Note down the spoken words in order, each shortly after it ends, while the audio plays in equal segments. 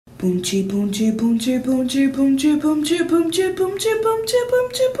Boom chee boom chee boom chee boom chee boom chee boom chee boom chee boom chee boom chee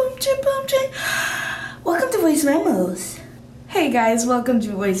boom chee boom chee boom chee. Welcome to Voice Memos. Hey guys, welcome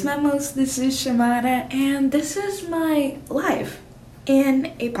to Voice Memos. This is Shemara, and this is my life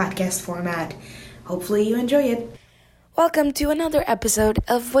in a podcast format. Hopefully you enjoy it. Welcome to another episode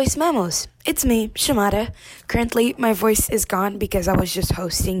of Voice Memos. It's me, Shemara. Currently, my voice is gone because I was just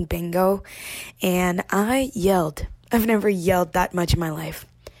hosting bingo, and I yelled. I've never yelled that much in my life.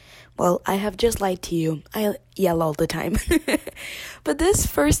 Well, I have just lied to you. I yell all the time. But this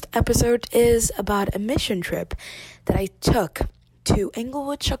first episode is about a mission trip that I took to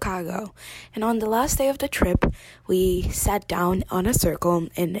Inglewood, Chicago. And on the last day of the trip, we sat down on a circle,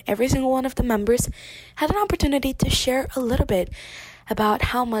 and every single one of the members had an opportunity to share a little bit about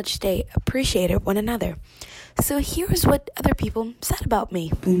how much they appreciated one another. So here's what other people said about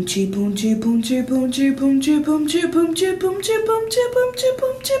me. Boom chee boom chee boom chee boom chee boom chee boom chee boom chee boom chee boom chee boom chee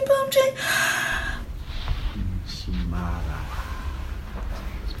boom chee boom chee. Shemara.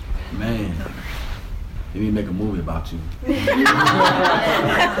 Man, they need to make a movie about you. You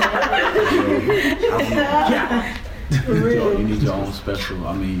need your own special.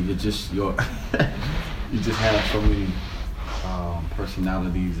 I mean, you just have so many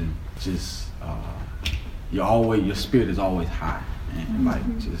personalities, and just your spirit is always high, and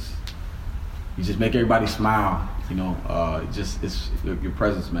you just make everybody smile. You know, it's your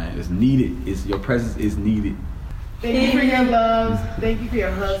presence, man. It's needed. Your presence is needed. Thank you for your loves. Thank you for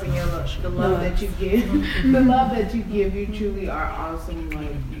your hugs and the love that you give. The love that you give. You truly are awesome.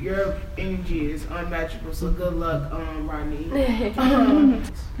 Like, your energy is unmatchable. So good luck, Rodney. Did you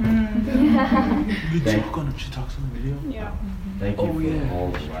talk on the video? Yeah. Thank you for all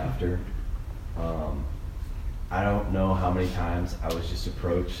the laughter. I don't know how many times I was just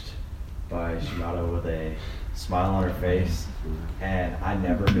approached by Shemara with a smile on her face, and I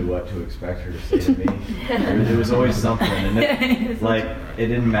never knew what to expect her to say to me. There was always something, and it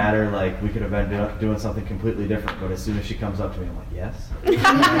didn't matter. Like, we could have been doing something completely different, but as soon as she comes up to me, I'm like, yes.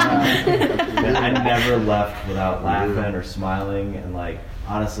 I never left without laughing or smiling, and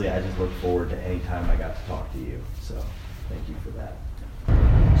honestly, I just look forward to any time I got to talk to you. So, thank you for that.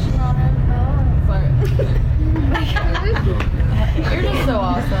 You're just so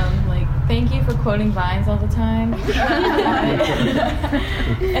awesome. Thank you for quoting Vines all the time.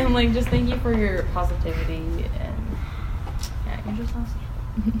 And just thank you for your positivity, and you're just awesome.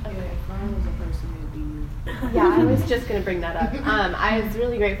 Yeah, I was just gonna bring that up. I was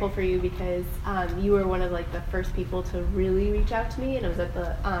really grateful for you because you were one of the first people to really reach out to me, and it was at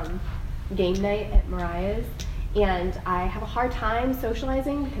the game night at Mariah's. And I have a hard time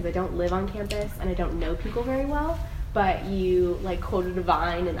socializing because I don't live on campus and I don't know people very well. But you quoted a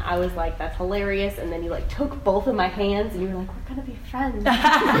Vine, and I was like, that's hilarious. And then you took both of my hands and you were like, we're gonna be friends. And I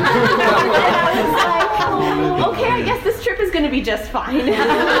was like, oh, okay, I guess this trip is gonna be just fine. And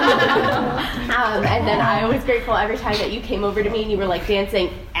then I was grateful every time that you came over to me and you were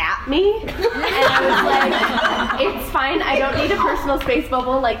dancing at me. And I was like, it's fine, I don't need a personal space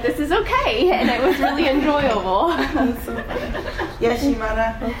bubble, this is okay. And it was really enjoyable. That's so funny. Yeah,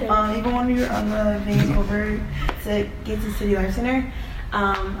 Shemara. Okay. Even when we were on the van over to get to City Life Center,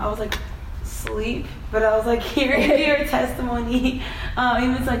 I was asleep, but I was hearing your testimony. It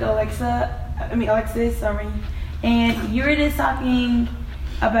was Alexis, and you were just talking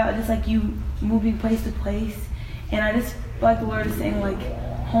about just you moving place to place, and I just feel like the Lord is saying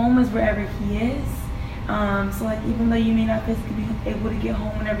home is wherever He is. So even though you may not physically be able to get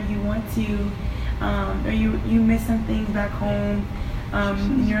home whenever you want to, or you miss some things back home,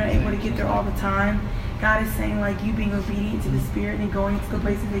 and you're not able to get there all the time, God is saying you being obedient to the Spirit and going to the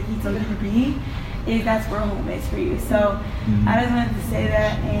places that He told you to be, that's where home is for you. So I just wanted to say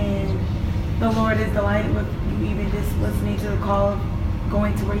that, and the Lord is delighted with you even just listening to the call of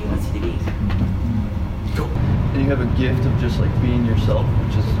going to where He wants you to be. And you have a gift of just being yourself,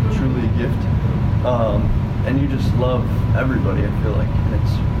 which is truly a gift. And you just love everybody, I feel like. And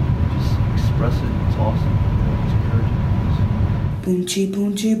it's just express it. It's awesome. It's encouraging. Boom chee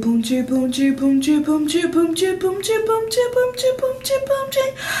boom chee boom chee boom chee boom chee boom chee boom chee boom chee boom chee boom chee boom chee boom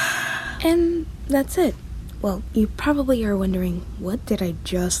chee. And that's it. Well, you probably are wondering, what did I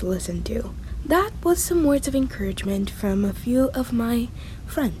just listen to? That was some words of encouragement from a few of my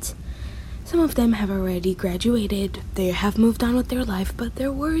friends. Some of them have already graduated, they have moved on with their life, but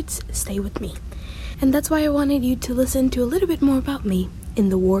their words stay with me. And that's why I wanted you to listen to a little bit more about me in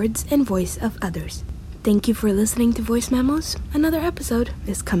the words and voice of others. Thank you for listening to Voice Memos. Another episode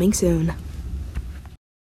is coming soon.